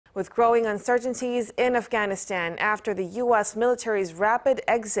With growing uncertainties in Afghanistan after the U.S. military's rapid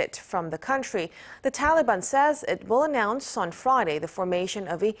exit from the country, the Taliban says it will announce on Friday the formation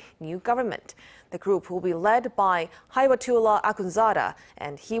of a new government. The group will be led by Haibatullah Akhunzada,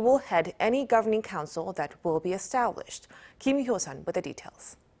 and he will head any governing council that will be established. Hyo-sun with the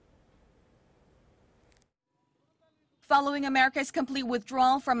details. Following America's complete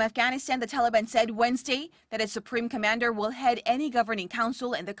withdrawal from Afghanistan, the Taliban said Wednesday that its supreme commander will head any governing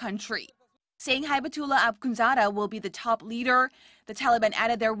council in the country. Saying Haibatullah Akhunzada will be the top leader, the Taliban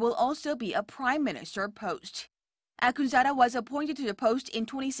added there will also be a prime minister post. Akhundzada was appointed to the post in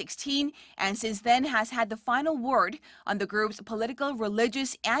 2016 and since then has had the final word on the group's political,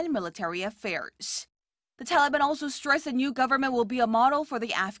 religious, and military affairs. The Taliban also stressed the new government will be a model for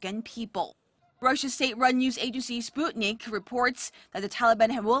the Afghan people. Russia's state-run news agency Sputnik reports that the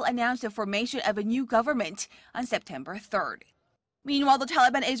Taliban will announce the formation of a new government on September 3rd. Meanwhile, the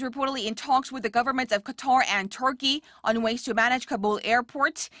Taliban is reportedly in talks with the governments of Qatar and Turkey on ways to manage Kabul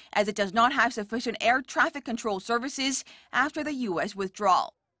airport, as it does not have sufficient air traffic control services after the U.S.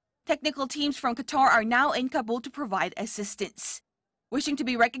 withdrawal. Technical teams from Qatar are now in Kabul to provide assistance. Wishing to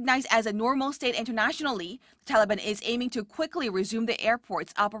be recognized as a normal state internationally, the Taliban is aiming to quickly resume the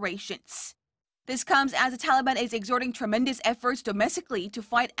airport's operations. This comes as the Taliban is exerting tremendous efforts domestically to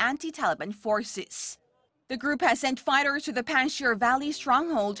fight anti-Taliban forces. The group has sent fighters to the Panjshir Valley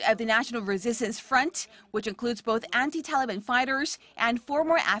stronghold of the National Resistance Front, which includes both anti-Taliban fighters and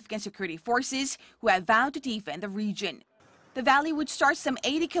former Afghan security forces who have vowed to defend the region. The valley, which starts some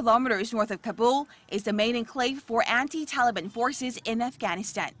 80 kilometers north of Kabul, is the main enclave for anti-Taliban forces in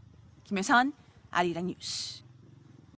Afghanistan. Hyo-sun, Arirang News.